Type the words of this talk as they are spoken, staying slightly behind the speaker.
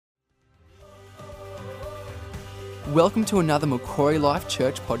Welcome to another Macquarie Life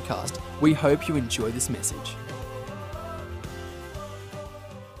Church podcast. We hope you enjoy this message.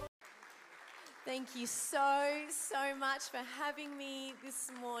 Thank you so much for having me this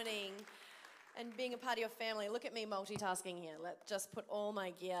morning and being a part of your family. Look at me multitasking here. Let's just put all my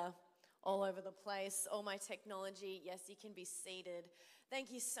gear all over the place, all my technology. Yes, you can be seated. Thank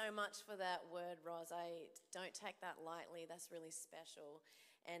you so much for that word, Roz. I don't take that lightly. That's really special.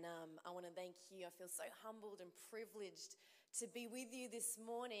 And I want to thank you. I feel so humbled and privileged to be with you this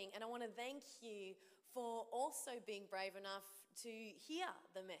morning. And I want to thank you for also being brave enough to hear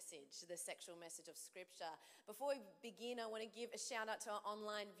the message, the sexual message of Scripture. Before we begin, I want to give a shout out to our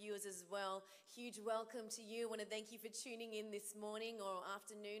online viewers as well. Huge welcome to you. I want to thank you for tuning in this morning or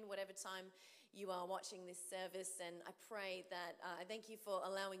afternoon, whatever time you are watching this service, and I pray that I thank you for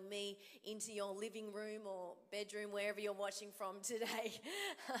allowing me into your living room or bedroom, wherever you're watching from today.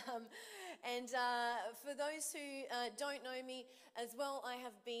 And for those who don't know me as well, I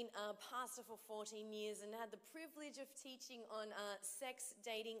have been a pastor for 14 years and had the privilege of teaching on sex,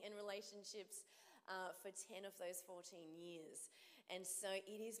 dating and relationships for 10 of those 14 years. And so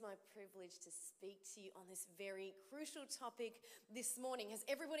it is my privilege to speak to you on this very crucial topic this morning. Has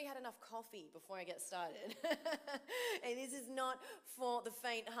everybody had enough coffee before I get started? And this is not for the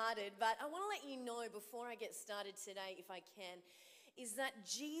faint-hearted, but I want to let you know before I get started today, if I can, is that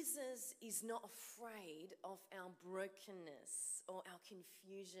Jesus is not afraid of our brokenness or our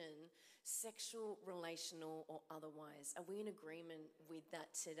confusion, sexual, relational, or otherwise. Are we in agreement with that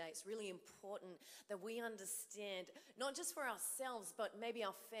today? It's really important that we understand, not just for ourselves, but maybe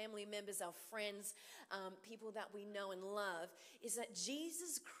our family members, our friends, people that we know and love, is that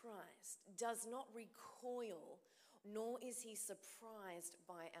Jesus Christ does not recoil, nor is he surprised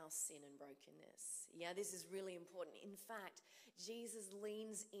by our sin and brokenness. Yeah, this is really important. In fact, Jesus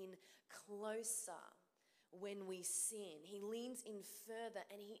leans in closer when we sin. He leans in further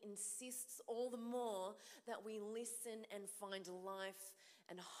and he insists all the more that we listen and find life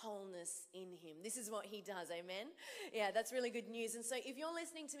and wholeness in him. This is what he does, amen? Yeah, that's really good news. And so if you're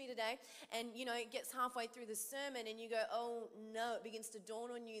listening to me today and, it gets halfway through the sermon and you go, oh no, it begins to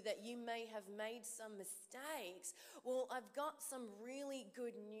dawn on you that you may have made some mistakes. Well, I've got some really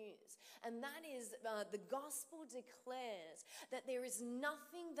good news. And that is the gospel declares that there is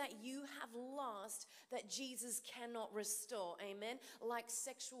nothing that you have lost that Jesus cannot restore, amen? Like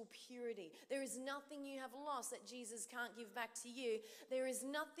sexual purity. There is nothing you have lost that Jesus can't give back to you. There is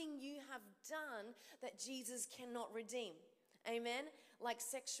nothing you have done that Jesus cannot redeem. Amen? Like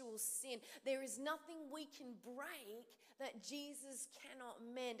sexual sin. There is nothing we can break that Jesus cannot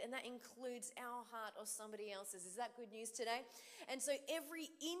mend, and that includes our heart or somebody else's. Is that good news today? And so every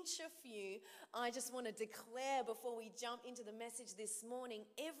inch of you, I just want to declare before we jump into the message this morning,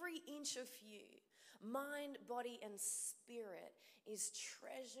 every inch of you, mind, body, and spirit, is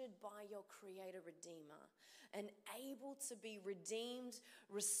treasured by your Creator Redeemer and able to be redeemed,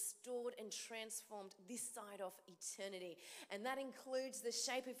 restored, and transformed this side of eternity. And that includes the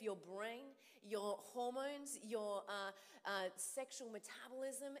shape of your brain, your hormones, your sexual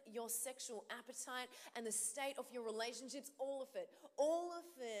metabolism, your sexual appetite, and the state of your relationships, all of it. All of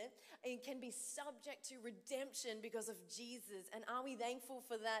it can be subject to redemption because of Jesus. And are we thankful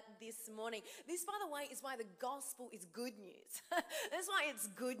for that this morning? This, by the way, is why the gospel is good news. That's why it's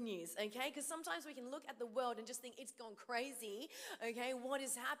good news, okay? Because sometimes we can look at the world and just think it's gone crazy, okay? What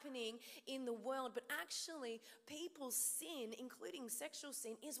is happening in the world? But actually, people's sin, including sexual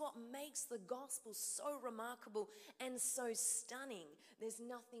sin, is what makes the gospel so remarkable and so stunning. There's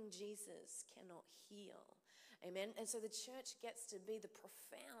nothing Jesus cannot heal. Amen. And so the church gets to be the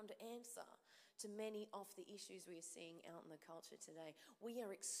profound answer to many of the issues we are seeing out in the culture today. We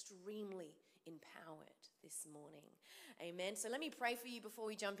are extremely empowered this morning. Amen. So let me pray for you before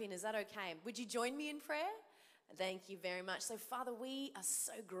we jump in. Is that okay? Would you join me in prayer? Thank you very much. So, Father, we are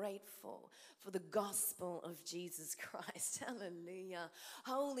so grateful for the gospel of Jesus Christ. Hallelujah.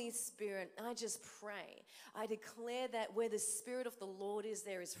 Holy Spirit, I just pray. I declare that where the Spirit of the Lord is,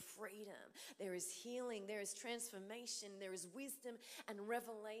 there is freedom, there is healing, there is transformation, there is wisdom and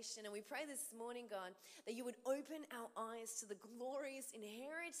revelation. And we pray this morning, God, that you would open our eyes to the glorious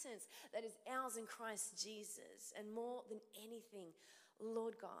inheritance that is ours in Christ Jesus. And more than anything,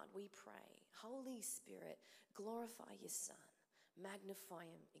 Lord God, we pray, Holy Spirit, glorify your Son, magnify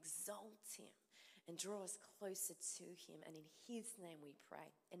him, exalt him, and draw us closer to him. And in his name we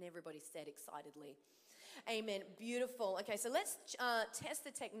pray. And everybody said excitedly, amen. Beautiful. Okay, so let's test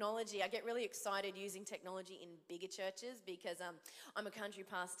the technology. I get really excited using technology in bigger churches because I'm a country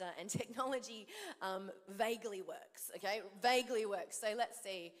pastor and technology vaguely works, okay? Vaguely works. So let's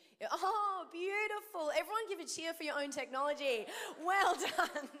see. Oh, beautiful. Everyone give a cheer for your own technology. Well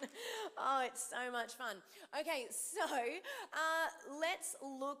done. Oh, it's so much fun. Okay, so let's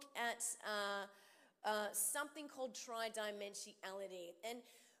look at something called tridimensionality. And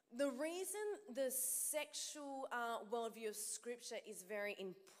the reason the sexual worldview of Scripture is very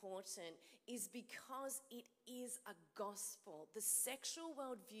important is because it is a gospel. The sexual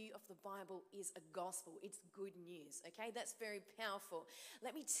worldview of the Bible is a gospel. It's good news, okay? That's very powerful.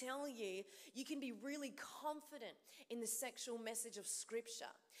 Let me tell you, you can be really confident in the sexual message of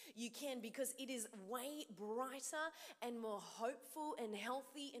Scripture. You can, because it is way brighter and more hopeful and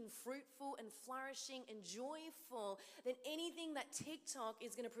healthy and fruitful and flourishing and joyful than anything that TikTok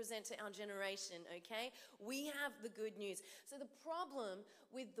is going to present to our generation, okay? We have the good news. So the problem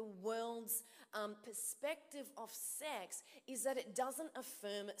with the world's perspective of sex is that it doesn't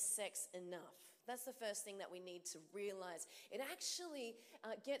affirm sex enough. That's the first thing that we need to realize. It actually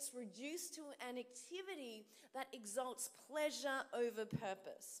gets reduced to an activity that exalts pleasure over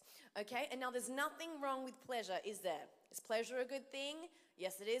purpose, okay? And now there's nothing wrong with pleasure, is there? Is pleasure a good thing?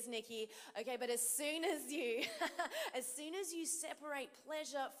 Yes, it is, Nikki. Okay, but as soon as you, as soon as you separate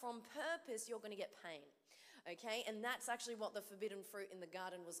pleasure from purpose, you're going to get pain. Okay, and that's actually what the forbidden fruit in the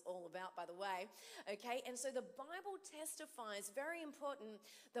garden was all about, by the way. Okay, and so the Bible testifies, very important,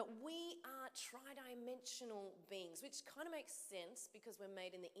 that we are tridimensional beings, which kind of makes sense because we're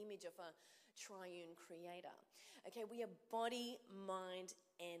made in the image of a triune creator. Okay, we are body, mind,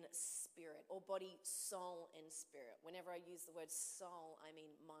 and spirit, or body, soul, and spirit. Whenever I use the word soul, I mean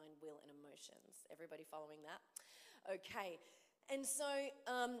mind, will, and emotions. Everybody following that? Okay, and so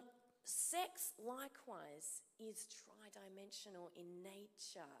sex, likewise, is tridimensional in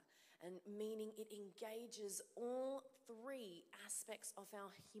nature, and meaning it engages all three aspects of our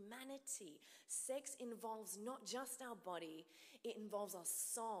humanity. Sex involves not just our body, it involves our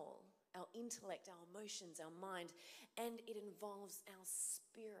soul, our intellect, our emotions, our mind, and it involves our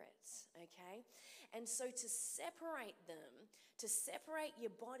spirit, okay? And so to separate them, to separate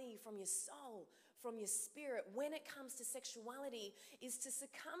your body from your soul, from your spirit when it comes to sexuality is to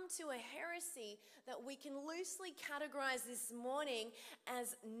succumb to a heresy that we can loosely categorize this morning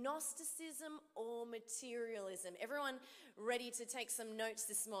as Gnosticism or materialism. Everyone ready to take some notes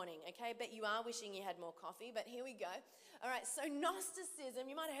this morning, okay? Bet you are wishing you had more coffee, but here we go. All right, so Gnosticism,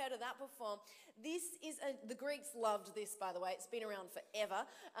 you might have heard of that before. This is, the Greeks loved this, by the way. It's been around forever.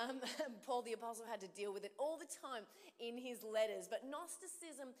 Paul the Apostle had to deal with it all the time in his letters. But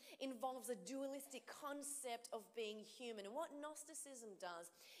Gnosticism involves a dualistic concept of being human. And what Gnosticism does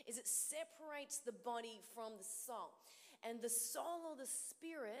is it separates the body from the soul. And the soul or the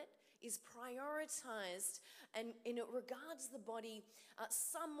spirit is prioritized, and it regards the body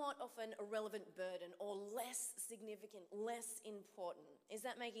somewhat of an irrelevant burden or less significant, less important. Is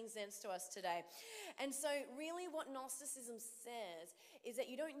that making sense to us today? And so really what Gnosticism says is that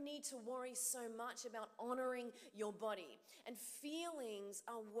you don't need to worry so much about honoring your body. And feelings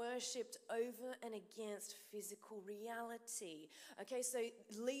are worshipped over and against physical reality. Okay, so it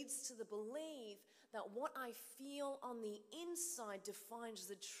leads to the belief that what I feel on the inside defines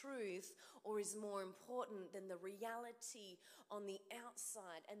the truth or is more important than the reality on the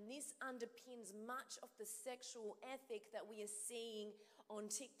outside. And this underpins much of the sexual ethic that we are seeing on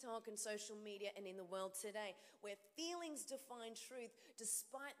TikTok and social media and in the world today, where feelings define truth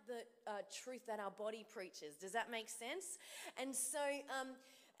despite the truth that our body preaches. Does that make sense? And so,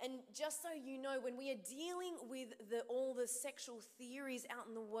 and just so you know, when we are dealing with all the sexual theories out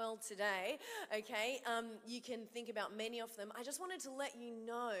in the world today, okay, you can think about many of them. I just wanted to let you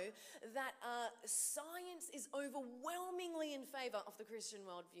know that science is overwhelmingly in favor of the Christian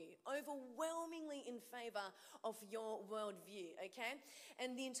worldview, overwhelmingly in favor of your worldview, okay?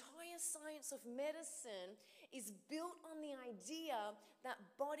 And the entire science of medicine is built on the idea that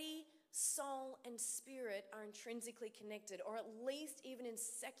body, soul and spirit are intrinsically connected, or at least even in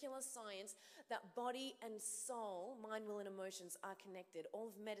secular science, that body and soul, mind, will and emotions are connected. All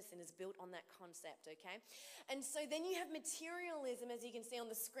of medicine is built on that concept, okay? And so then you have materialism, as you can see on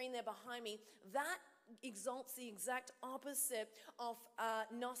the screen there behind me. That exalts the exact opposite of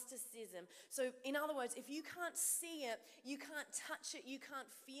Gnosticism. So in other words, if you can't see it, you can't touch it, you can't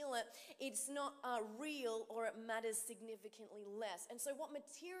feel it, it's not real, or it matters significantly less. And so what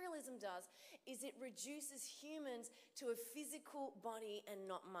materialism does is it reduces humans to a physical body and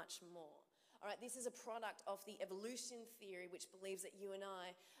not much more. All right, this is a product of the evolution theory, which believes that you and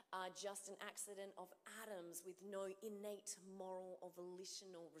I are just an accident of atoms with no innate moral or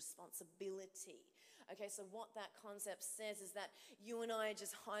volitional responsibility. Okay, so what that concept says is that you and I are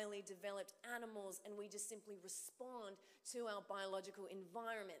just highly developed animals and we just simply respond to our biological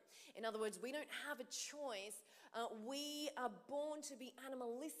environment. In other words, we don't have a choice. We are born to be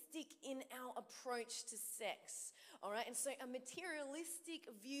animalistic in our approach to sex. All right, and so a materialistic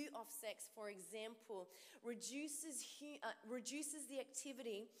view of sex, for example, reduces the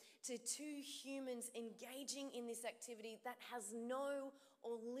activity to two humans engaging in this activity that has no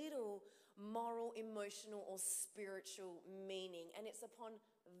or little moral, emotional, or spiritual meaning. And it's upon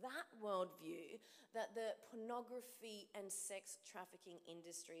that worldview that the pornography and sex trafficking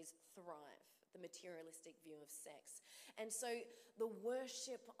industries thrive, the materialistic view of sex. And so the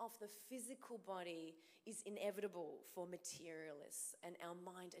worship of the physical body is inevitable for materialists, and our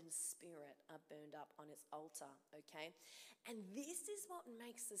mind and spirit are burned up on its altar, okay? And this is what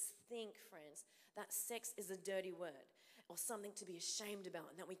makes us think, friends, that sex is a dirty word or something to be ashamed about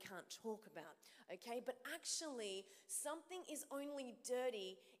and that we can't talk about, okay? But actually, something is only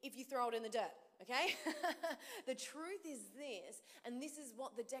dirty if you throw it in the dirt, okay? The truth is this, and this is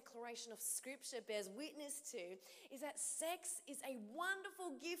what the declaration of Scripture bears witness to, is that sex is a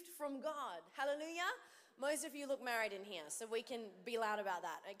wonderful gift from God. Hallelujah. Most of you look married in here, so we can be loud about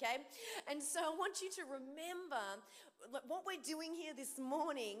that, okay? And so I want you to remember what we're doing here this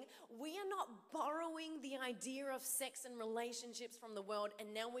morning. We are not borrowing the idea of sex and relationships from the world,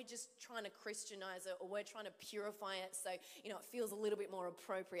 and now we're just trying to Christianize it, or we're trying to purify it so, it feels a little bit more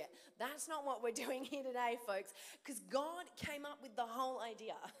appropriate. That's not what we're doing here today, folks, because God came up with the whole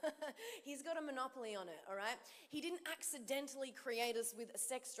idea. He's got a monopoly on it, all right? He didn't accidentally create us with a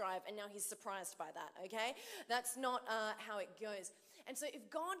sex drive, and now he's surprised by that, okay? That's not how it goes. And so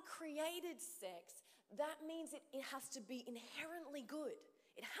if God created sex, that means it has to be inherently good.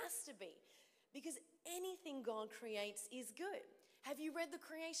 It has to be. Because anything God creates is good. Have you read the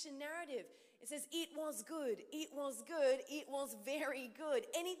creation narrative? It says, it was good, it was good, it was very good.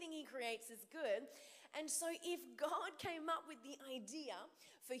 Anything he creates is good. And so if God came up with the idea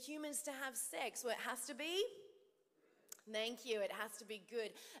for humans to have sex, well, it has to be. Thank you. It has to be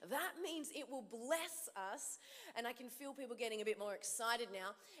good. That means it will bless us, and I can feel people getting a bit more excited now.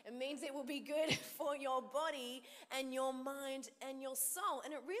 It means it will be good for your body and your mind and your soul,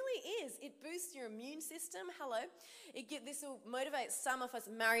 and it really is. It boosts your immune system. Hello. This will motivate some of us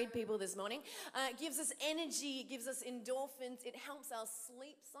married people this morning. It gives us energy. It gives us endorphins. It helps our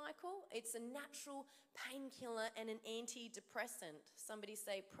sleep cycle. It's a natural painkiller and an antidepressant. Somebody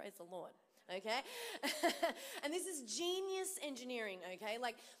say, praise the Lord. Okay? And this is genius engineering, okay?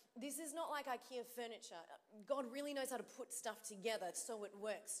 Like, this is not like IKEA furniture. God really knows how to put stuff together so it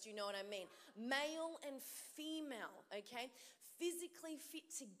works. Do you know what I mean? Male and female, okay? Physically fit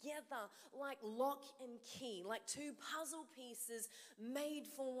together like lock and key, like two puzzle pieces made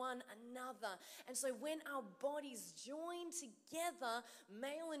for one another. And so when our bodies join together,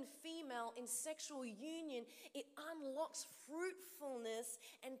 male and female, in sexual union, it unlocks fruitfulness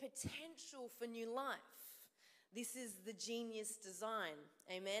and potential for new life. This is the genius design,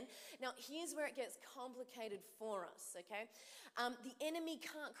 amen? Now, here's where it gets complicated for us, okay? The enemy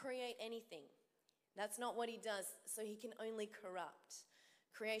can't create anything. That's not what he does, so he can only corrupt.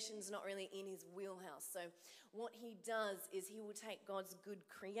 Creation's not really in his wheelhouse. So what he does is he will take God's good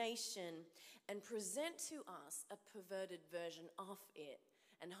creation and present to us a perverted version of it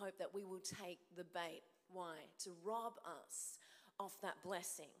and hope that we will take the bait. Why? To rob us of that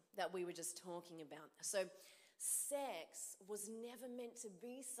blessing that we were just talking about. So sex was never meant to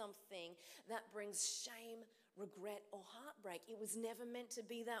be something that brings shame, regret, or heartbreak. It was never meant to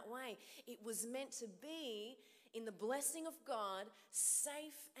be that way. It was meant to be, in the blessing of God,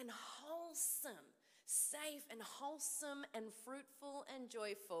 safe and wholesome and fruitful and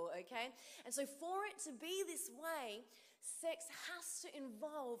joyful, okay? And so for it to be this way, sex has to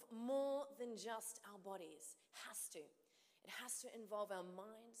involve more than just our bodies. It has to involve our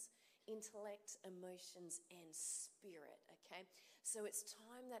minds, intellect, emotions, and spirit, okay? So it's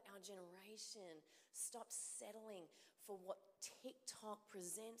time that our generation stops settling for what TikTok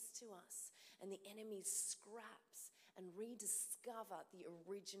presents to us and the enemy scraps and rediscover the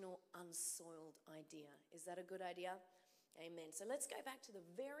original unsoiled idea. Is that a good idea? Amen. So let's go back to the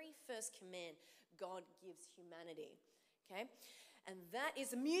very first command God gives humanity, okay? And that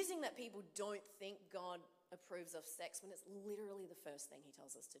is amusing that people don't think God approves of sex when it's literally the first thing he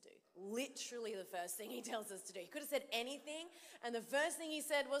tells us to do. Literally the first thing he tells us to do. He could have said anything, and the first thing he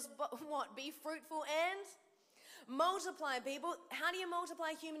said was, what? Be fruitful and Multiply, people. How do you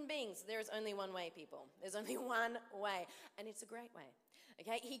multiply human beings? There is only one way, people. There's only one way, and it's a great way.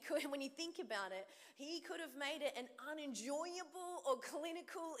 Okay, he could, when you think about it, he could have made it an unenjoyable or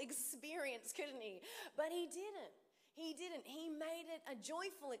clinical experience, couldn't he? But he didn't. He didn't. He made it a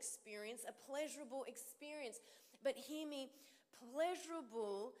joyful experience, a pleasurable experience. But hear me,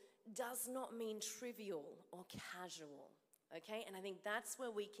 pleasurable does not mean trivial or casual. Okay, and I think that's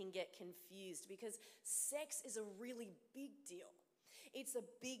where we can get confused, because sex is a really big deal. It's a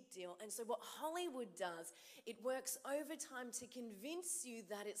big deal. And so what Hollywood does, it works overtime to convince you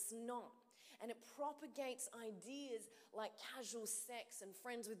that it's not. And it propagates ideas like casual sex and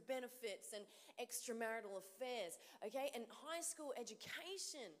friends with benefits and extramarital affairs, okay? And high school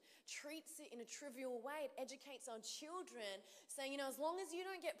education treats it in a trivial way. It educates our children saying, as long as you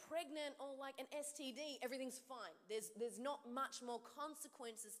don't get pregnant or like an STD, everything's fine. There's not much more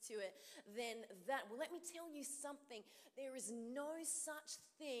consequences to it than that. Well, let me tell you something. There is no such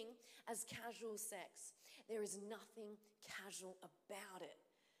thing as casual sex. There is nothing casual about it.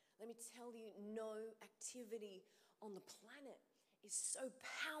 Let me tell you, no activity on the planet is so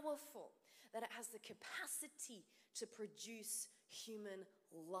powerful that it has the capacity to produce human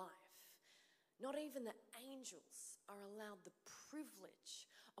life. Not even the angels are allowed the privilege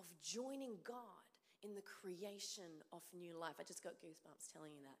of joining God in the creation of new life. I just got goosebumps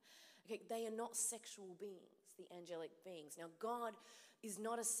telling you that. Okay, they are not sexual beings, the angelic beings. Now, God is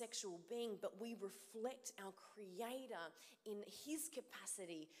not a sexual being, but we reflect our Creator in His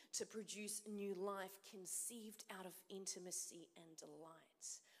capacity to produce new life conceived out of intimacy and delight.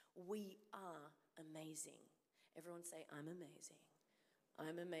 We are amazing. Everyone say, I'm amazing.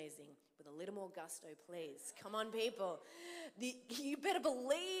 I'm amazing. With a little more gusto, please. Come on, people. You better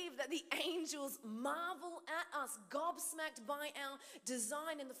believe that the angels marvel at us, gobsmacked by our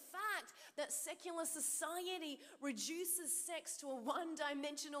design, and the fact that secular society reduces sex to a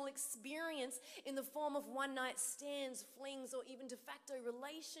one-dimensional experience in the form of one-night stands, flings, or even de facto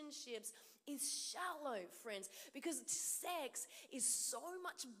relationships is shallow, friends, because sex is so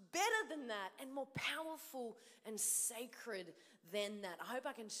much better than that and more powerful and sacred than that. I hope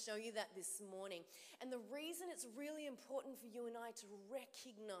I can show you that this morning. And the reason it's really important for you and I to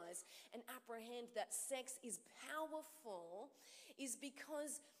recognize and apprehend that sex is powerful is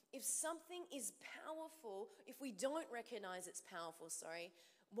because if something is powerful, if we don't recognize it's powerful,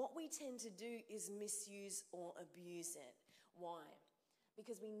 what we tend to do is misuse or abuse it. Why?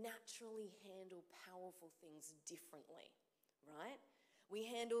 Because we naturally handle powerful things differently, right? We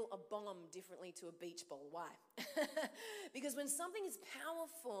handle a bomb differently to a beach ball. Why? Because when something is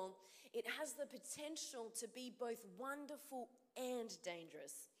powerful, it has the potential to be both wonderful and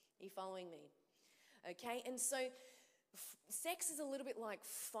dangerous. Are you following me? Okay, and so sex is a little bit like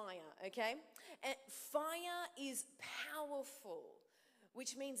fire, okay? And fire is powerful,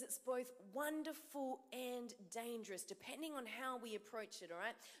 which means it's both wonderful and dangerous, depending on how we approach it, all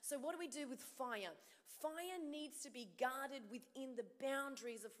right? So what do we do with fire? Fire needs to be guarded within the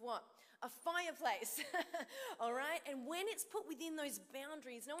boundaries of what? A fireplace, all right? And when it's put within those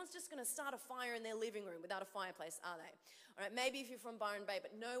boundaries, no one's just going to start a fire in their living room without a fireplace, are they? All right, maybe if you're from Byron Bay,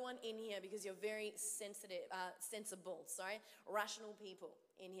 but no one in here because you're very rational people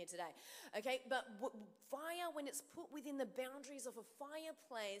in here today. Okay, but fire, when it's put within the boundaries of a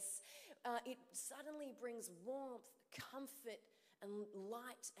fireplace, it suddenly brings warmth, comfort, and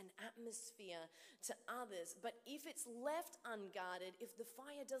light and atmosphere to others. But if it's left unguarded, if the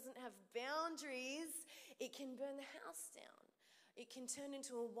fire doesn't have boundaries, it can burn the house down. It can turn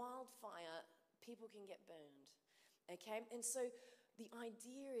into a wildfire. People can get burned. Okay, and so the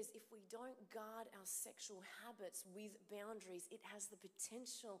idea is if we don't guard our sexual habits with boundaries, it has the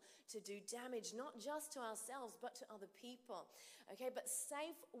potential to do damage, not just to ourselves, but to other people. Okay, but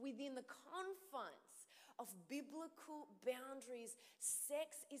safe within the confines of biblical boundaries,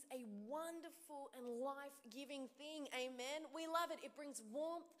 sex is a wonderful and life-giving thing. Amen. We love it. It brings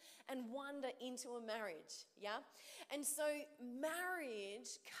warmth and wonder into a marriage. Yeah. And so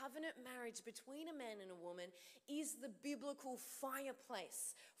marriage, covenant marriage between a man and a woman, is the biblical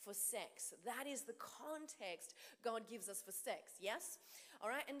fireplace for sex. That is the context God gives us for sex. Yes. All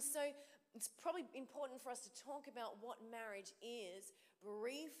right. And so it's probably important for us to talk about what marriage is.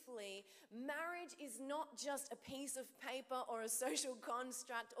 Briefly, marriage is not just a piece of paper or a social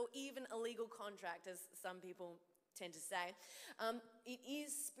construct or even a legal contract, as some people tend to say. It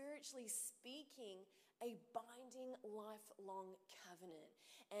is, spiritually speaking, a binding lifelong covenant,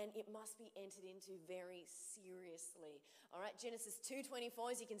 and it must be entered into very seriously. All right, Genesis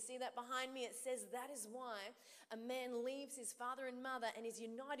 2:24, as you can see that behind me, it says that is why a man leaves his father and mother and is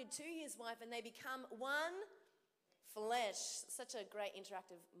united to his wife, and they become one flesh. Such a great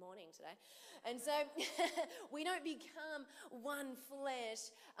interactive morning today. And so we don't become one flesh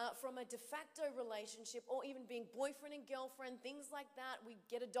from a de facto relationship or even being boyfriend and girlfriend, things like that. We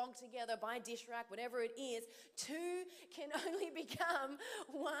get a dog together, buy a dish rack, whatever it is. Two can only become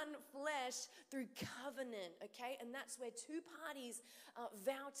one flesh through covenant, okay? And that's where two parties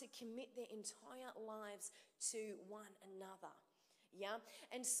vow to commit their entire lives to one another. Yeah,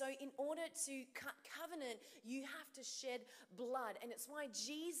 and so in order to cut covenant, you have to shed blood, and it's why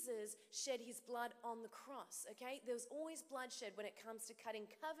Jesus shed his blood on the cross, okay? There was always bloodshed when it comes to cutting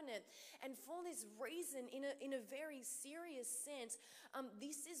covenant, and for this reason, in a very serious sense,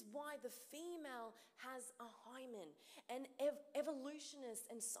 this is why the female has a hymen, and evolutionists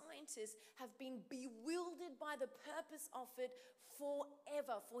and scientists have been bewildered by the purpose of it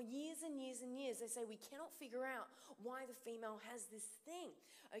forever, for years and years and years. They say we cannot figure out why the female has this thing,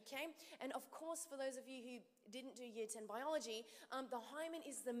 okay? And of course, for those of you who didn't do year 10 biology, the hymen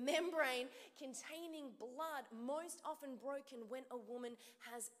is the membrane containing blood, most often broken when a woman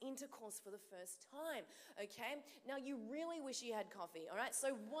has intercourse for the first time, okay? Now, you really wish you had coffee, all right?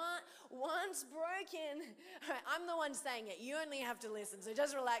 So once broken, all right, I'm the one saying it. You only have to listen, so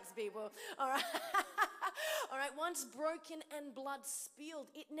just relax, people, all right? All right, once broken and blood spilled,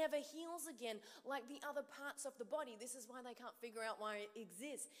 it never heals again like the other parts of the body. This is why they can't figure out why it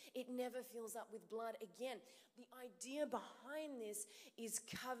exists. It never fills up with blood again. The idea behind this is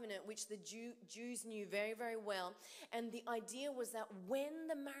covenant, which the Jews knew very, very well. And the idea was that when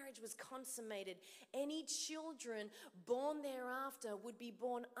the marriage was consummated, any children born thereafter would be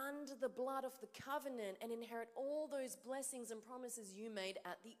born under the blood of the covenant and inherit all those blessings and promises you made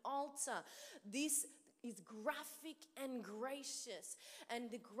at the altar. This is graphic and gracious. And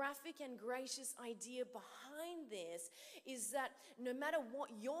the graphic and gracious idea behind this is that no matter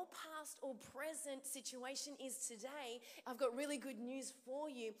what your past or present situation is today, I've got really good news for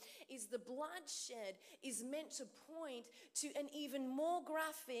you, is the bloodshed is meant to point to an even more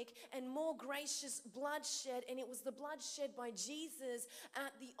graphic and more gracious bloodshed. And it was the bloodshed by Jesus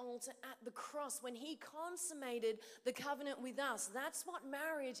at the altar, at the cross, when he consummated the covenant with us. That's what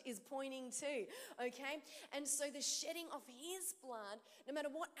marriage is pointing to, okay? And so the shedding of his blood, no matter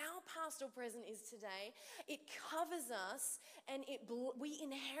what our past or present is today, it covers us, and we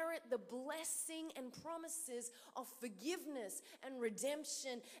inherit the blessing and promises of forgiveness and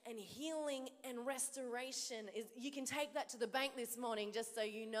redemption and healing and restoration. You can take that to the bank this morning, just so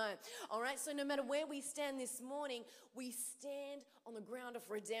you know. All right, so no matter where we stand this morning, we stand on the ground of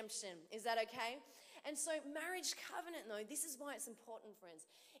redemption. Is that okay? And so marriage covenant, though, this is why it's important, friends.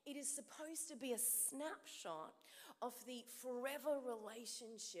 It is supposed to be a snapshot of the forever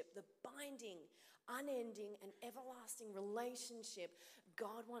relationship, the binding, unending, and everlasting relationship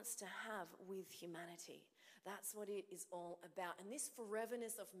God wants to have with humanity. That's what it is all about. And this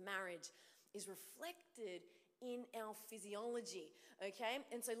foreverness of marriage is reflected in our physiology, okay?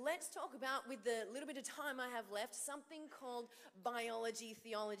 And so let's talk about, with the little bit of time I have left, something called biology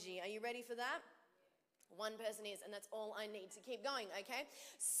theology. Are you ready for that? One person is, and that's all I need to keep going, okay?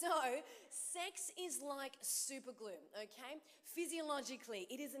 So, sex is like super glue, okay? Physiologically,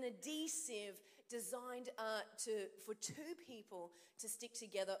 it is an adhesive designed for two people to stick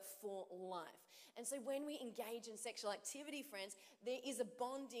together for life. And so when we engage in sexual activity, friends, there is a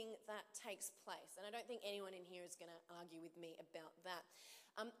bonding that takes place. And I don't think anyone in here is going to argue with me about that.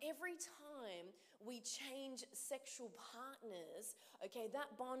 Every time we change sexual partners, okay,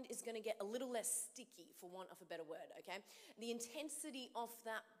 that bond is going to get a little less sticky, for want of a better word, okay? The intensity of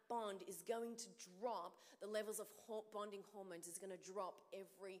that bond is going to drop. The levels of bonding hormones is going to drop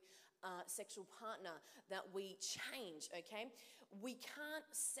every sexual partner that we change, okay? We can't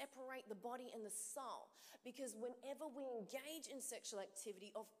separate the body and the soul, because whenever we engage in sexual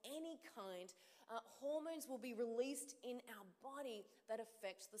activity of any kind, hormones will be released in our body that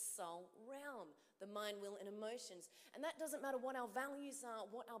affect the soul realm, the mind, will, and emotions. And that doesn't matter what our values are,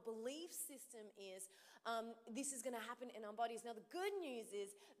 what our belief system is, this is going to happen in our bodies. Now, the good news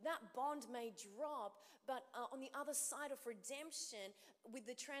is that bond may drop, but on the other side of redemption, with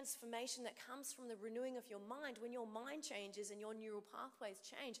the transformation that comes from the renewing of your mind, when your mind changes and your neural pathways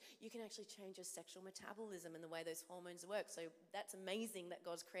change, you can actually change your sexual metabolism and the way those hormones work. So that's amazing that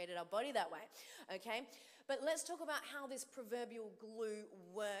God's created our body that way, okay? But let's talk about how this proverbial glue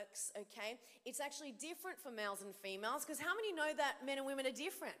works, okay? It's actually different for males and females, because how many know that men and women are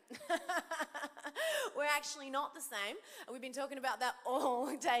different? We're actually not the same. We've been talking about that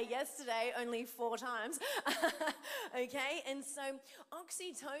all day yesterday, only 4 times. Okay, and so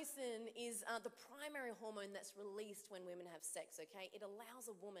oxytocin is the primary hormone that's released when women have sex, okay? It allows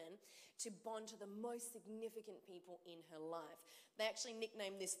a woman to bond to the most significant people in her life. They actually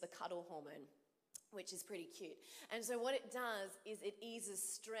nicknamed this the cuddle hormone, which is pretty cute. And so what it does is it eases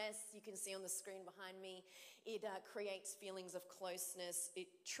stress. You can see on the screen behind me, it creates feelings of closeness. It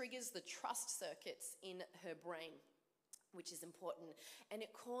triggers the trust circuits in her brain, which is important. And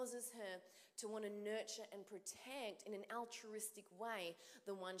it causes her to want to nurture and protect in an altruistic way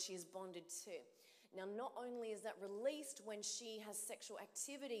the one she is bonded to. Now, not only is that released when she has sexual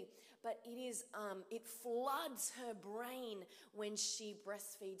activity, but it floods her brain when she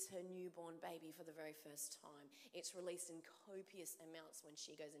breastfeeds her newborn baby for the very first time. It's released in copious amounts when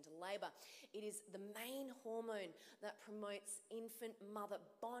she goes into labor. It is the main hormone that promotes infant-mother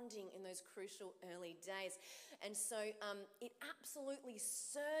bonding in those crucial early days. And so it absolutely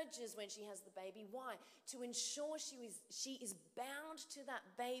surges when she has the baby. Why? To ensure she is bound to that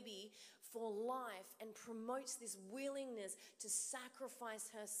baby for life and promotes this willingness to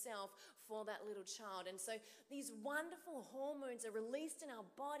sacrifice herself for that little child. And so these wonderful hormones are released in our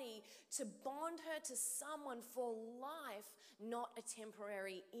body to bond her to someone for life, not a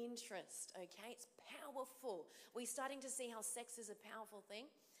temporary interest, okay? It's powerful. We're starting to see how sex is a powerful thing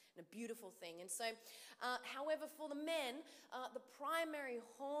and a beautiful thing. And so, however, for the men, the primary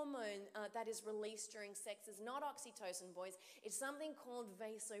hormone that is released during sex is not oxytocin, boys. It's something called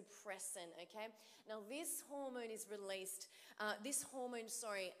vasopressin, okay? Now, this hormone is released,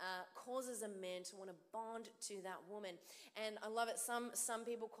 causes a man to want to bond to that woman. And I love it. Some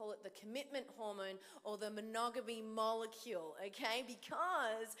people call it the commitment hormone or the monogamy molecule, okay?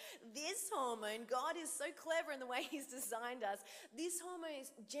 Because this hormone, God is so clever in the way He's designed us. This hormone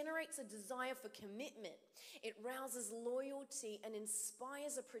generates a desire for commitment. It rouses loyalty and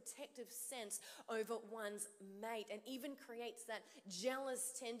inspires a protective sense over one's mate, and even creates that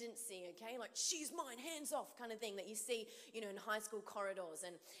jealous tendency, okay? Like, she's mine, hands off kind of thing that you see, in high school corridors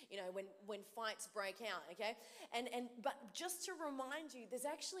and, when fights break out, okay? But just to remind you, there's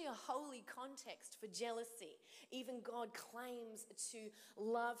actually a holy context for jealousy. Even God claims to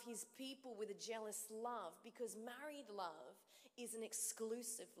love His people with a jealous love, because married love is an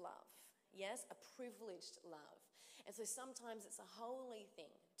exclusive love. Yes, a privileged love. And so sometimes it's a holy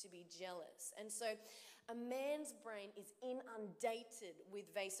thing to be jealous. And so a man's brain is inundated with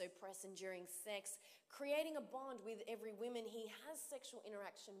vasopressin during sex, creating a bond with every woman he has sexual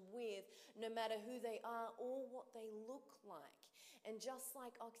interaction with, no matter who they are or what they look like. And just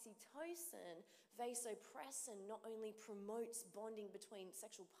like oxytocin, vasopressin not only promotes bonding between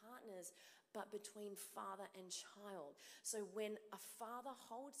sexual partners, but between father and child. So when a father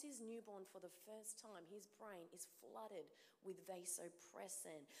holds his newborn for the first time, his brain is flooded with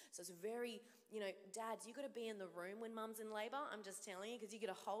vasopressin. So it's very, dads, you got to be in the room when mum's in labor, I'm just telling you, because you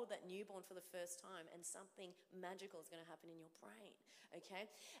got to hold that newborn for the first time, and something magical is going to happen in your brain,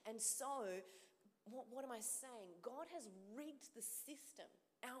 okay? And so, what am I saying? God has rigged the system,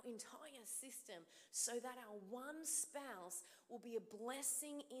 our entire system, so that our one spouse will be a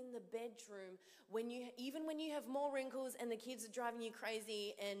blessing in the bedroom even when you have more wrinkles and the kids are driving you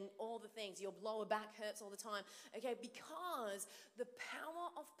crazy and all the things, your lower back hurts all the time, okay? Because the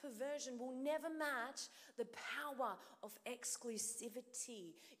power of perversion will never match the power of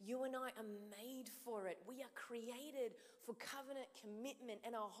exclusivity. You and I are made for it. We are created for covenant commitment,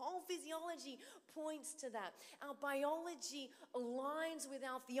 and our whole physiology points to that. Our biology aligns with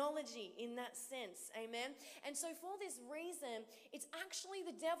our theology in that sense, amen? And so for this reason, it's actually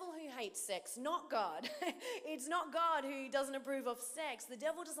the devil who hates sex, not God. It's not God who doesn't approve of sex. The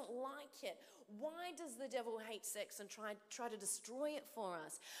devil doesn't like it. Why does the devil hate sex and try to destroy it for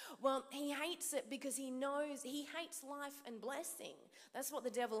us? Well, he hates it because he knows he hates life and blessing. That's what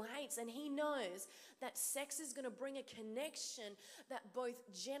the devil hates, and he knows that sex is going to bring a connection that both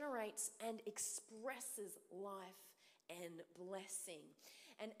generates and expresses life and blessing.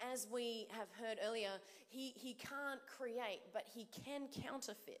 And as we have heard earlier, he can't create, but he can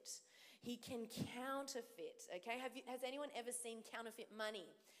counterfeit. He can counterfeit, okay? Has anyone ever seen counterfeit money?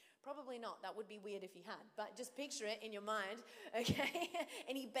 Probably not. That would be weird if you had. But just picture it in your mind, okay?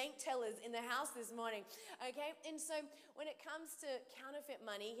 Any bank tellers in the house this morning, okay? And so when it comes to counterfeit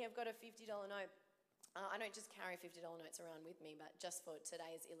money, here I've got a $50 note. I don't just carry $50 notes around with me, but just for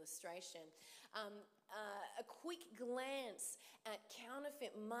today's illustration. A quick glance at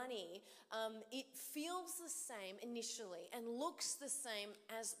counterfeit money, it feels the same initially and looks the same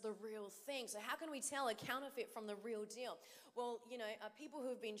as the real thing. So how can we tell a counterfeit from the real deal? Well, people who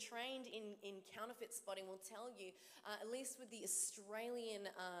have been trained in counterfeit spotting will tell you, at least with the Australian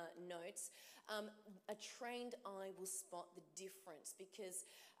notes, a trained eye will spot the difference because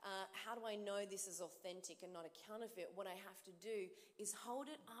how do I know this is authentic and not a counterfeit? What I have to do is hold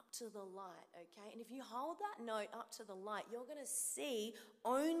it up to the light, okay? And if you hold that note up to the light, you're going to see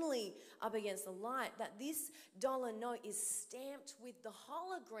only up against the light that this dollar note is stamped with the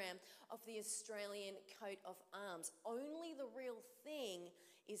hologram of the Australian coat of arms. Only the real thing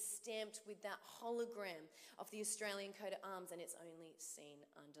is stamped with that hologram of the Australian coat of arms, and it's only seen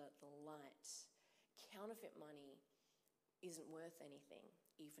under the light. Counterfeit money isn't worth anything,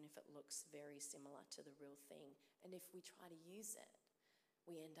 even if it looks very similar to the real thing. And if we try to use it,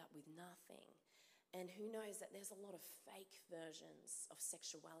 we end up with nothing. And who knows that there's a lot of fake versions of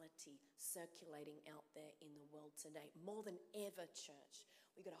sexuality circulating out there in the world today. More than ever, church.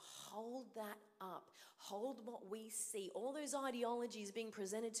 We've got to hold that up. Hold what we see. All those ideologies being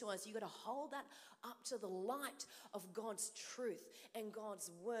presented to us, you've got to hold that up to the light of God's truth and God's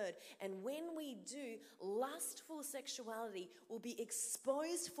word. And when we do, lustful sexuality will be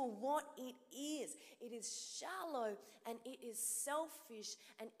exposed for what it is. It is shallow and it is selfish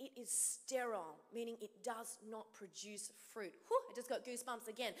and it is sterile, meaning it does not produce fruit. Whew, I just got goosebumps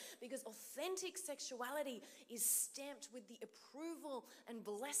again, because authentic sexuality is stamped with the approval and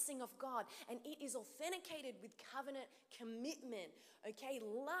blessing of God, and it is authenticated with covenant commitment. Okay,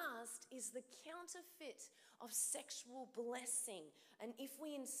 lust is the counterfeit of sexual blessing, and if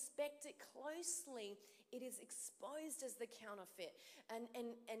we inspect it closely, it is exposed as the counterfeit, and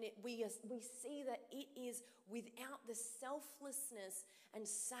we see that it is without the selflessness and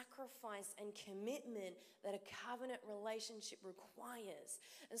sacrifice and commitment that a covenant relationship requires.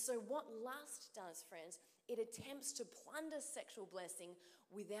 And so what lust does, friends, it attempts to plunder sexual blessing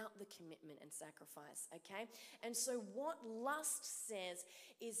without the commitment and sacrifice, okay? And so what lust says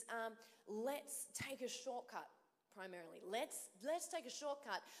is, let's take a shortcut. Primarily, let's take a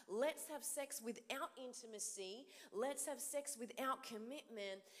shortcut. Let's have sex without intimacy. Let's have sex without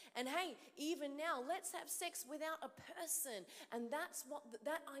commitment. And hey, even now, let's have sex without a person. And that's what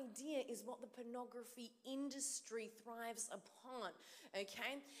that idea is what the pornography industry thrives upon.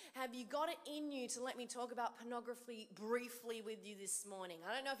 Okay, have you got it in you to let me talk about pornography briefly with you this morning?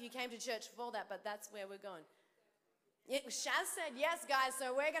 I don't know if you came to church for that, but that's where we're going. Yeah, Shaz said yes, guys,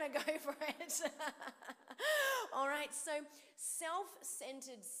 so we're going to go for it. All right, so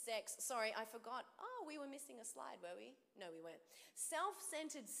self-centered sex. Sorry, I forgot. Oh, we were missing a slide, were we? No, we weren't.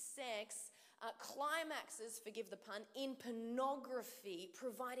 Self-centered sex climaxes, forgive the pun, in pornography,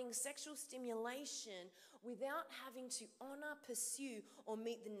 providing sexual stimulation without having to honor, pursue, or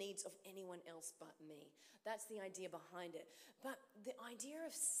meet the needs of anyone else but me. That's the idea behind it. But the idea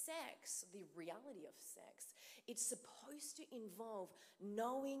of sex, the reality of sex, it's supposed to involve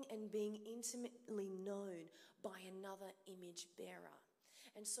knowing and being intimately known by another image bearer.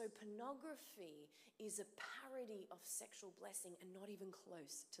 And so pornography is a parody of sexual blessing and not even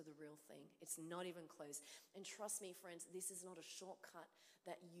close to the real thing. It's not even close. And trust me, friends, this is not a shortcut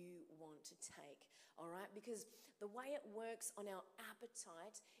that you want to take, all right? Because the way it works on our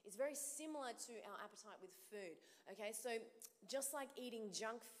appetite is very similar to our appetite with food, okay? So just like eating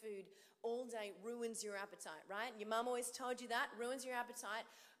junk food all day ruins your appetite, right? Your mum always told you that, ruins your appetite.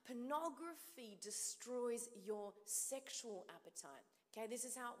 Pornography destroys your sexual appetite. Okay, this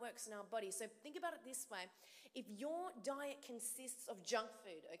is how it works in our body. So think about it this way. If your diet consists of junk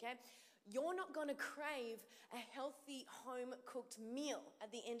food, okay, you're not going to crave a healthy home-cooked meal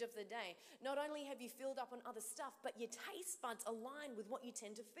at the end of the day. Not only have you filled up on other stuff, but your taste buds align with what you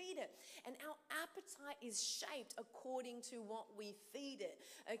tend to feed it. And our appetite is shaped according to what we feed it,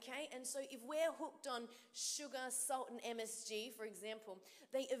 okay? And so if we're hooked on sugar, salt, and MSG, for example,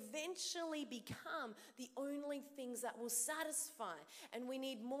 they eventually become the only things that will satisfy. And we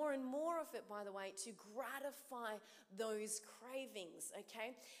need more and more of it, by the way, to gratify those cravings,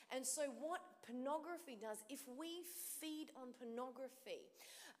 okay? And so what pornography does, if we feed on pornography,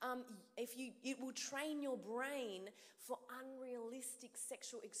 It will train your brain for unrealistic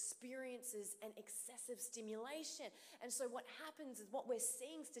sexual experiences and excessive stimulation. And so what happens is, what we're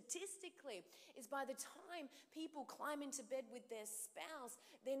seeing statistically is, by the time people climb into bed with their spouse,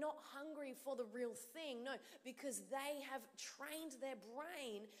 they're not hungry for the real thing. No, because they have trained their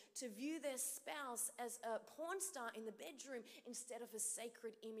brain to view their spouse as a porn star in the bedroom instead of a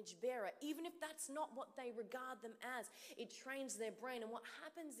sacred image bearer. Even if that's not what they regard them as, it trains their brain. And what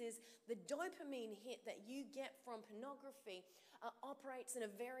happens is, the dopamine hit that you get from pornography operates in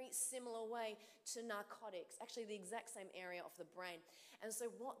a very similar way to narcotics, actually the exact same area of the brain. And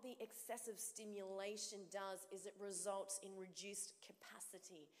so what the excessive stimulation does is it results in reduced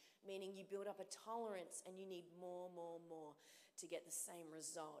capacity, meaning you build up a tolerance and you need more to get the same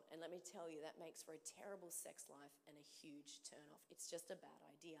result. And let me tell you, that makes for a terrible sex life and a huge turn-off. It's just a bad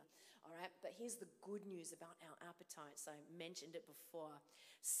idea, all right? But here's the good news about our appetites. I mentioned it before.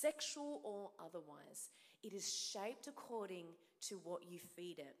 Sexual or otherwise, it is shaped according to what you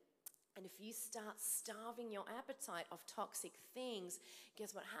feed it. And if you start starving your appetite of toxic things,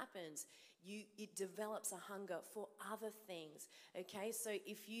 guess what happens? It develops a hunger for other things, okay? So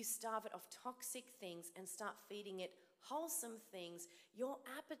if you starve it of toxic things and start feeding it wholesome things, your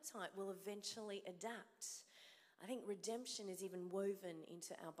appetite will eventually adapt. I think redemption is even woven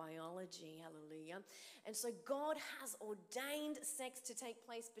into our biology, hallelujah. And so God has ordained sex to take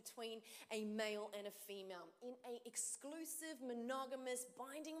place between a male and a female in an exclusive, monogamous,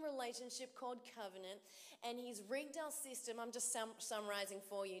 binding relationship called covenant. And he's rigged our system. I'm just summarizing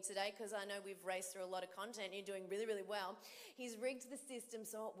for you today because I know we've raced through a lot of content. You're doing really, really well. He's rigged the system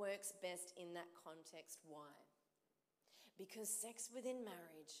so it works best in that context. Why? Because sex within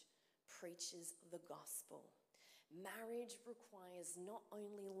marriage preaches the gospel. Marriage requires not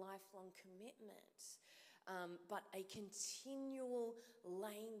only lifelong commitment, but a continual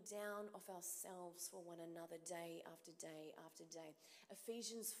laying down of ourselves for one another day after day after day.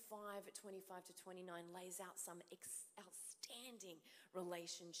 Ephesians 5:25-29 lays out some outstanding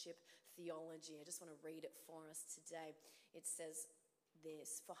relationship theology. I just want to read it for us today. It says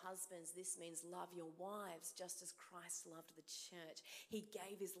this: for husbands, this means love your wives just as Christ loved the church. He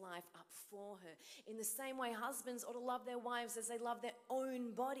gave his life up for her. In the same way, husbands ought to love their wives as they love their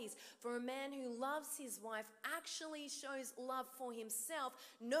own bodies. For a man who loves his wife actually shows love for himself.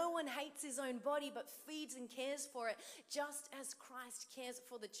 No one hates his own body but feeds and cares for it, just as Christ cares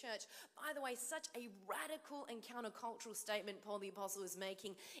for the church. By the way, such a radical and countercultural statement Paul the Apostle is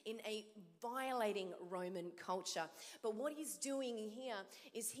making in a violating Roman culture. But what he's doing here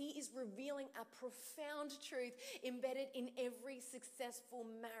is he is revealing a profound truth embedded in every successful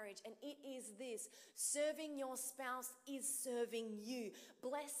marriage, and it is this: serving your spouse is serving you.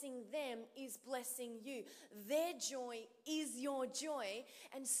 Blessing them is blessing you. Their joy is your joy,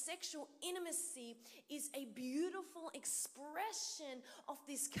 and sexual intimacy is a beautiful expression of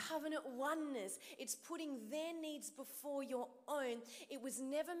this covenant oneness. It's putting their needs before your own. It was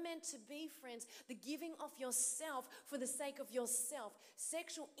never meant to be, friends, the giving of yourself for the sake of yourself.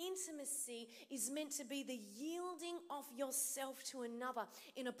 Sexual intimacy is meant to be the yielding of yourself to another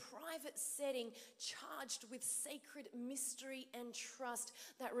in a private setting, charged with sacred mystery and trust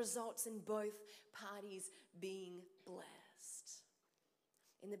that results in both parties being blessed.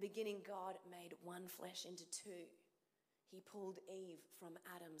 In the beginning, God made one flesh into two. He pulled Eve from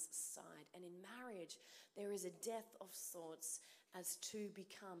Adam's side. And in marriage, there is a death of sorts as two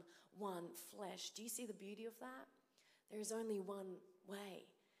become one flesh. Do you see the beauty of that? There is only one way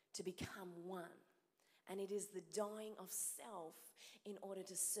to become one, and it is the dying of self in order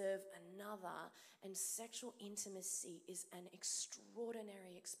to serve another. And sexual intimacy is an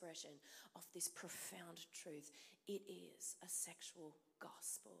extraordinary expression of this profound truth. It is a sexual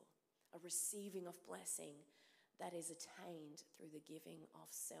gospel, a receiving of blessing that is attained through the giving of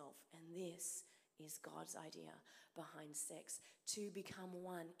self. And this is God's idea behind sex, to become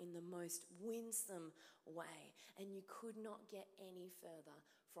one in the most winsome way. And you could not get any further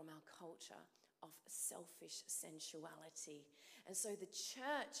from our culture of selfish sensuality. And so the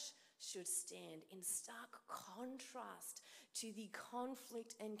church should stand in stark contrast to the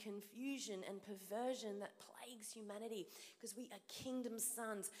conflict and confusion and perversion that plagues humanity, because we are kingdom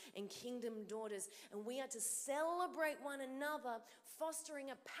sons and kingdom daughters, and we are to celebrate one another,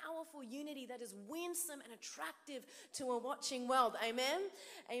 fostering a powerful unity that is winsome and attractive to a watching world. Amen?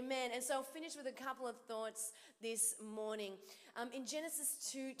 Amen. And so I'll finish with a couple of thoughts this morning. In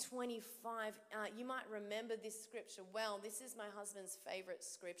Genesis 2:25, you might remember this scripture well. This is my husband's favorite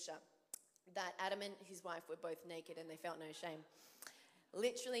scripture, that Adam and his wife were both naked and they felt no shame.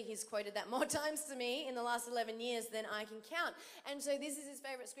 Literally, he's quoted that more times to me in the last 11 years than I can count. And so this is his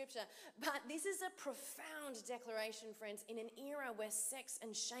favorite scripture. But this is a profound declaration, friends, in an era where sex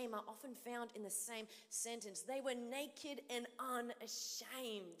and shame are often found in the same sentence. They were naked and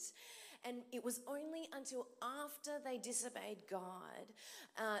unashamed. And it was only until after they disobeyed God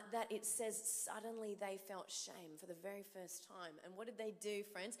that it says suddenly they felt shame for the very first time. And what did they do,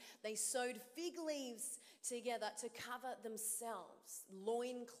 friends? They sewed fig leaves together to cover themselves,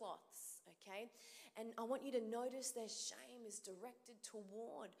 loincloths, okay? And I want you to notice their shame is directed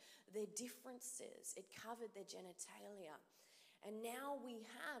toward their differences. It covered their genitalia. And now we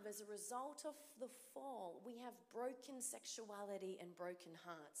have, as a result of the fall, we have broken sexuality and broken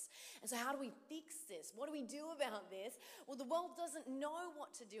hearts. And so how do we fix this? What do we do about this? Well, the world doesn't know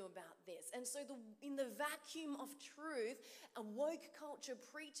what to do about this. And so in the vacuum of truth, a woke culture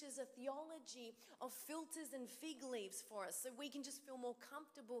preaches a theology of filters and fig leaves for us so we can just feel more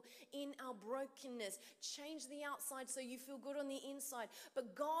comfortable in our brokenness. Change the outside so you feel good on the inside.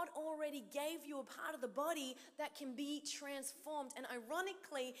 But God already gave you a part of the body that can be transformed. And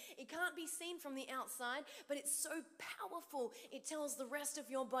ironically, it can't be seen from the outside, but it's so powerful. It tells the rest of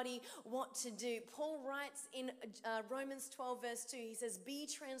your body what to do. Paul writes in Romans 12 verse 2, he says, be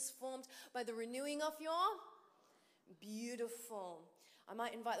transformed by the renewing of your beautiful. I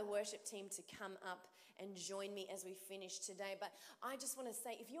might invite the worship team to come up and join me as we finish today. But I just want to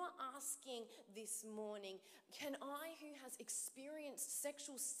say, if you are asking this morning, can I, who has experienced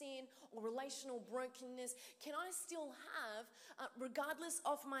sexual sin or relational brokenness, can I still have, regardless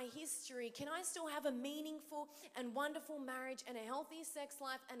of my history, can I still have a meaningful and wonderful marriage and a healthy sex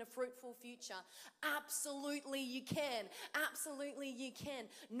life and a fruitful future? Absolutely you can. Absolutely you can.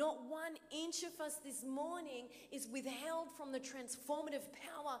 Not 1 inch of us this morning is withheld from the transformative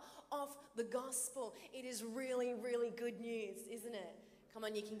power of the gospel. It is really, really good news, isn't it? Come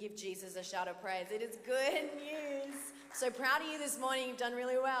on, you can give Jesus a shout of praise. It is good news. So proud of you this morning. You've done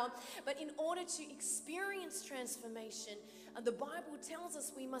really well. But in order to experience transformation, the Bible tells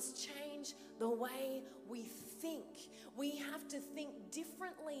us we must change the way we think. We have to think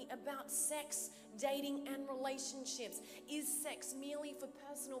differently about sex, dating, and relationships. Is sex merely for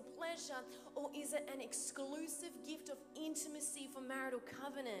personal pleasure, or is it an exclusive gift of intimacy for marital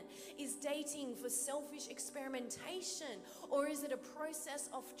covenant? Is dating for selfish experimentation, or is it a process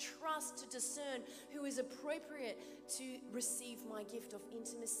of trust to discern who is appropriate to receive my gift of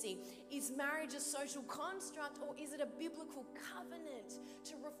intimacy? Is marriage a social construct, or is it a biblical covenant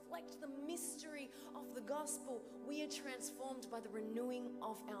to reflect the mystery of the gospel? We are transformed by the renewing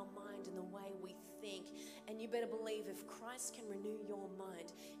of our mind and the way we think. And you better believe if Christ can renew your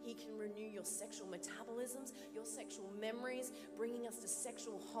mind, he can renew your sexual metabolisms, your sexual memories, bringing us to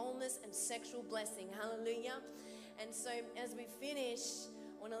sexual wholeness and sexual blessing. Hallelujah. And so as we finish,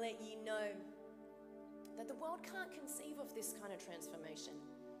 I want to let you know that the world can't conceive of this kind of transformation,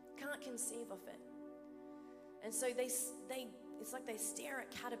 can't conceive of it. And so it's like they stare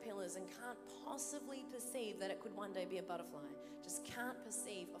at caterpillars and can't possibly perceive that it could one day be a butterfly. Just can't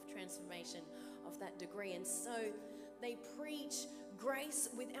perceive of transformation of that degree. And so they preach grace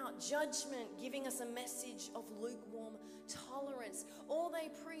without judgment, giving us a message of lukewarm tolerance. Or they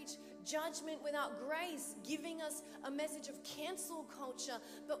preach judgment without grace, giving us a message of cancel culture.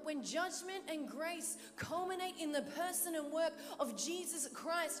 But when judgment and grace culminate in the person and work of Jesus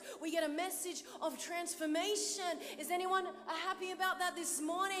Christ, we get a message of transformation. Is anyone happy about that this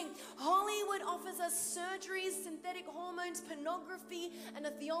morning? Hollywood offers us surgeries, synthetic hormones, pornography, and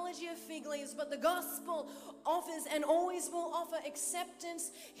a theology of fig leaves, but the gospel offers and always will offer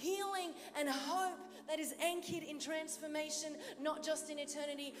acceptance, healing, and hope that is anchored in transformation, not just in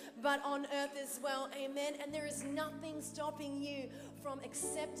eternity, but on earth as well. Amen. And there is nothing stopping you from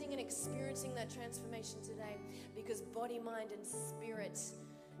accepting and experiencing that transformation today, because body, mind, and spirit,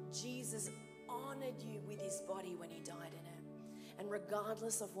 Jesus honored you with his body when he died in it. And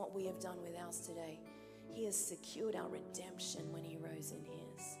regardless of what we have done with ours today, he has secured our redemption when he rose in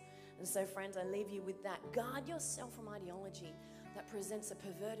his. And so, friends, I leave you with that. Guard yourself from ideology that presents a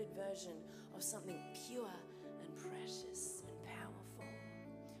perverted version of something pure and precious and powerful.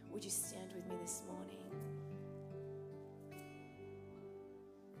 Would you stand with me this morning?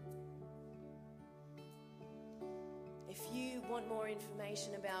 If you want more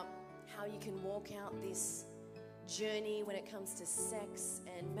information about how you can walk out this journey when it comes to sex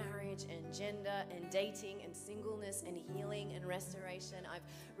and marriage and gender and dating and singleness and healing and restoration, I've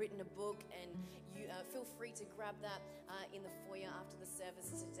written a book, and you feel free to grab that in the foyer after the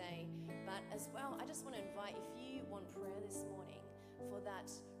service today. But as well, I just want to invite, if you want prayer this morning, for that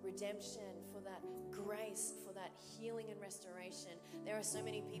redemption, for that grace, for that healing and restoration. There are so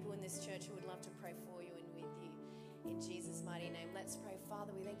many people in this church who would love to pray for you and with you. In Jesus' mighty name, let's pray.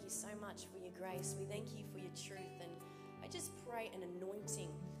 Father, we thank you so much for your grace. We thank you for your truth. And I just pray an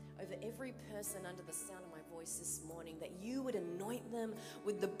anointing over every person under the sound of my voice this morning, that you would anoint them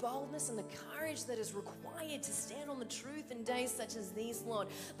with the boldness and the courage that is required to stand on the truth in days such as these, Lord.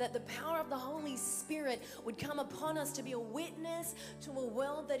 That the power of the Holy Spirit would come upon us to be a witness to a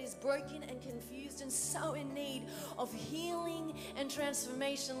world that is broken and confused and so in need of healing and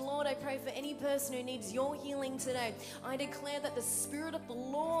transformation. Lord, I pray for any person who needs your healing today. I declare that the Spirit of the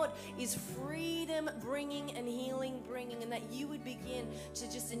Lord is freedom bringing and healing bringing, and that you would begin to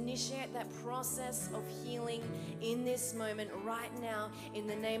just initiate that process of healing in this moment right now in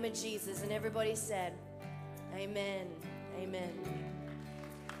the name of Jesus. And everybody said, amen, amen.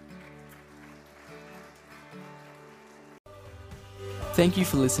 Thank you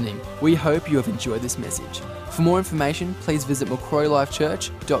for listening. We hope you have enjoyed this message. For more information, please visit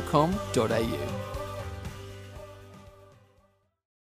macquarielifechurch.com.au.